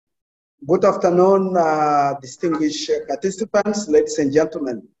Good afternoon, distinguished participants, ladies and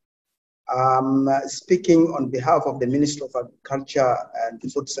gentlemen. I'm speaking on behalf of the Ministry of Agriculture and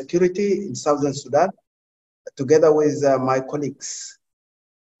Food Security in Southern Sudan, together with my colleagues.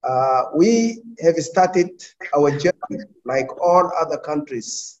 We have started our journey, like all other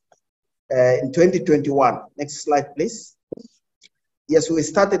countries, in 2021. Next slide, please. Yes, we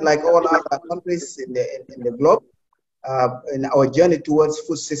started like all other countries in the globe. In our journey towards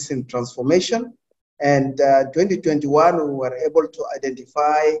food system transformation. And 2021, we were able to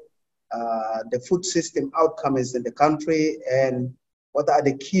identify the food system outcomes in the country and what are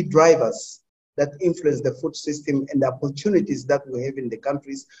the key drivers that influence the food system and the opportunities that we have in the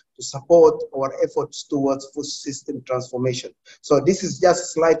countries to support our efforts towards food system transformation. So this is just a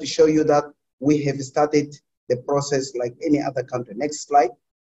slide to show you that we have started the process like any other country. Next slide.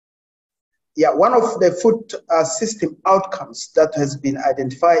 Yeah, one of the food system outcomes that has been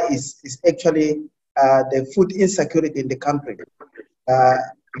identified is actually the food insecurity in the country.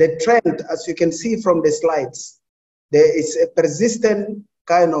 The trend, as you can see from the slides, there is a persistent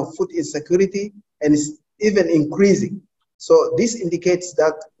kind of food insecurity and it's even increasing. So this indicates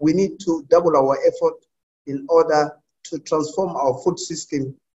that we need to double our effort in order to transform our food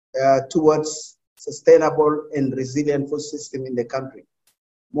system towards sustainable and resilient food system in the country.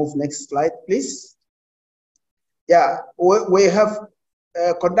 Move next slide, please. Yeah, we have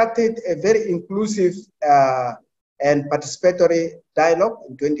conducted a very inclusive and participatory dialogue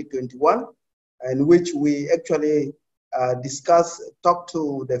in 2021, in which we actually talked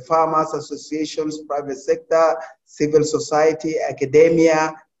to the farmers associations, private sector, civil society,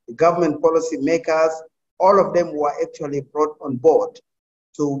 academia, the government policy makers. All of them were actually brought on board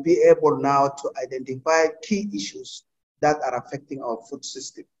to be able now to identify key issues that are affecting our food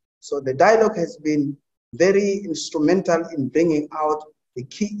system. So the dialogue has been very instrumental in bringing out the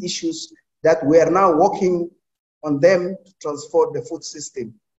key issues that we are now working on them to transform the food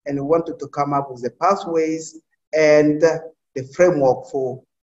system. And we wanted to come up with the pathways and the framework for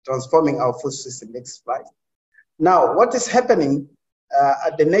transforming our food system. Next slide. Now, what is happening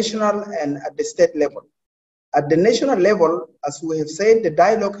at the national and at the state level? At the national level, as we have said, the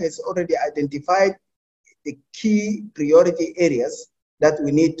dialogue has already identified the key priority areas that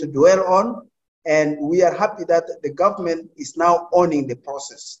we need to dwell on. And we are happy that the government is now owning the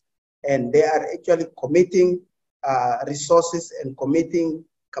process. And they are actually committing resources and committing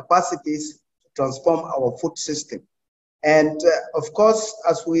capacities to transform our food system. And of course,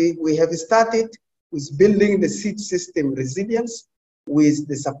 as we have started with building the seed system resilience with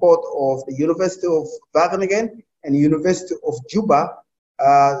the support of the University of Wageningen and University of Juba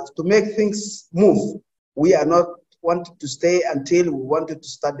to make things move. We are not wanted to stay until we wanted to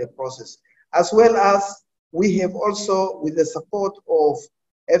start the process. As well as we have also, with the support of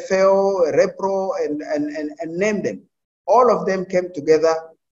FAO, REPRO, and name them, all of them came together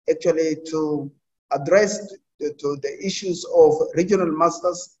actually to address the issues of regional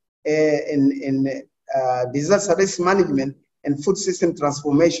masters in disaster risk management and food system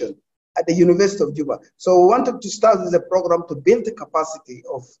transformation at the University of Juba. So we wanted to start with a program to build the capacity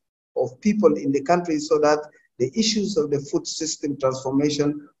of people in the country so that the issues of the food system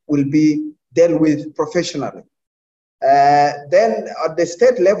transformation will be dealt with professionally. Then at the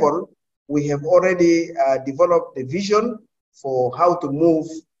state level, we have already developed the vision for how to move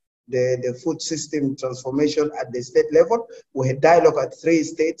the food system transformation at the state level. We had dialogue at 3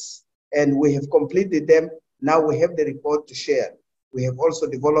 states and we have completed them. Now we have the report to share. We have also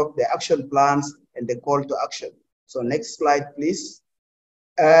developed the action plans and the call to action. So next slide, please.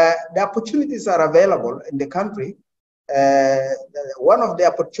 The opportunities are available in the country. One of the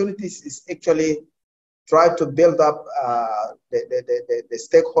opportunities is actually try to build up the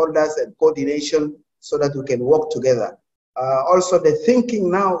stakeholders and coordination so that we can work together. Also, the thinking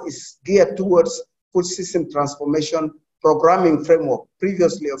now is geared towards food system transformation programming framework.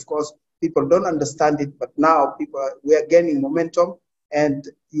 Previously, of course, people don't understand it, but now we are gaining momentum, and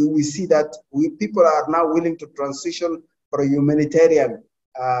you will see that people are now willing to transition for a humanitarian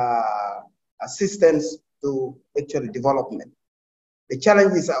assistance to actually development. The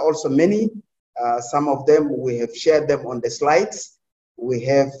challenges are also many. Some of them, we have shared them on the slides. We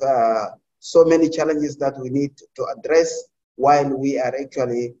have so many challenges that we need to address while we are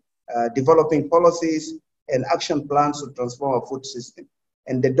actually developing policies and action plans to transform our food system.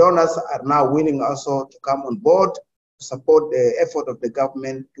 And the donors are now willing also to come on board to support the effort of the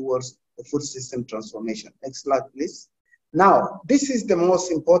government towards the food system transformation. Next slide, please. Now, this is the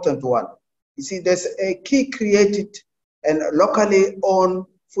most important one. You see, there's a key created and locally owned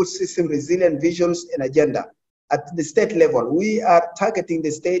food system resilient visions and agenda. At the state level, we are targeting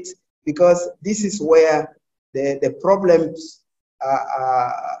the states because this is where the problems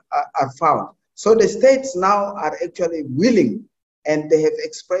are found. So the states now are actually willing, and they have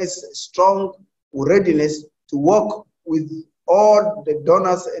expressed strong readiness to work with all the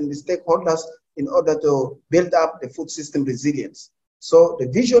donors and the stakeholders in order to build up the food system resilience. So the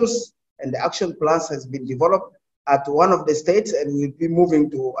visions and the action plans has been developed at one of the states, and we'll be moving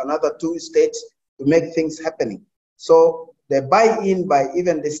to another 2 states to make things happening. So the buy-in by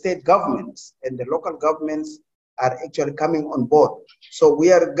even the state governments and the local governments are actually coming on board. So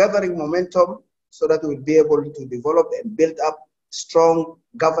we are gathering momentum so that we'll be able to develop and build up strong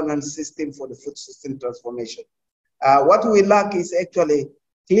governance system for the food system transformation. What we lack is actually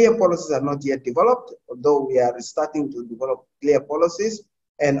clear policies are not yet developed, although we are starting to develop clear policies.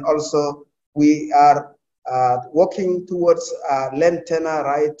 And also we are working towards land tenure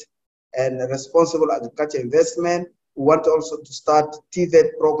right and responsible agriculture investment. We want also to start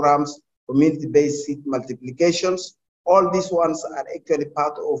TVET programs, community-based seed multiplications. All these ones are actually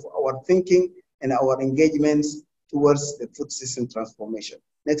part of our thinking and our engagements towards the food system transformation.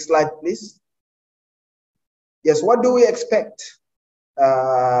 Next slide, please. Yes, what do we expect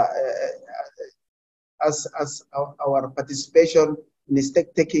as our participation in the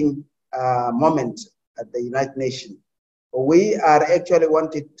stock-taking moment at the United Nations? We are actually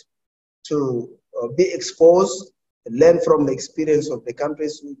wanted to be exposed, learn from the experience of the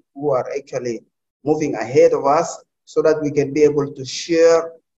countries who are actually moving ahead of us, so that we can be able to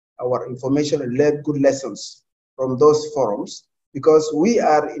share our information and learn good lessons from those forums, because we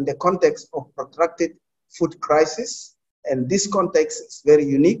are in the context of protracted food crisis, and this context is very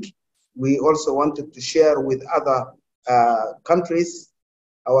unique. We also wanted to share with other countries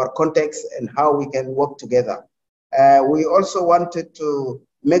our context and how we can work together. We also wanted to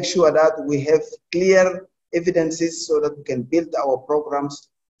make sure that we have clear evidences so that we can build our programs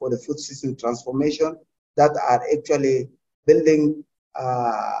for the food system transformation that are actually building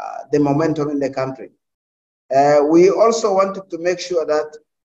the momentum in the country. We also wanted to make sure that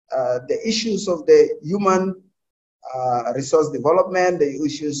the issues of the human resource development, the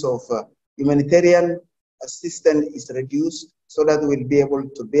issues of humanitarian assistance is reduced, so that we'll be able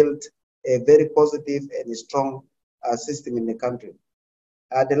to build a very positive and strong system in the country.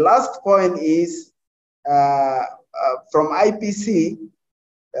 The last point is from IPC,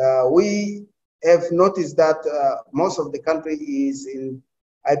 we have noticed that most of the country is in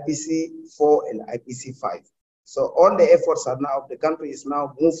IPC 4 and IPC 5. So all the efforts are now, the country is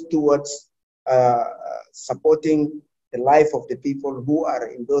now moved towards supporting the life of the people who are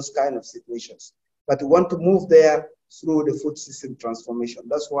in those kind of situations. But we want to move there through the food system transformation.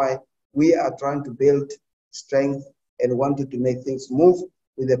 That's why we are trying to build strength and wanted to make things move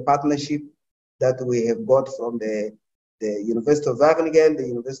with a partnership that we have got from the University of Wageningen, the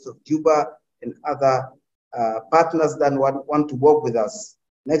University of Juba, and other partners that want to work with us.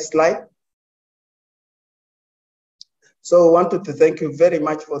 Next slide. So I wanted to thank you very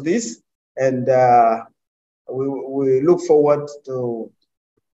much for this, and we look forward to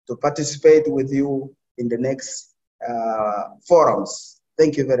participate with you in the next forums.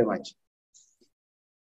 Thank you very much.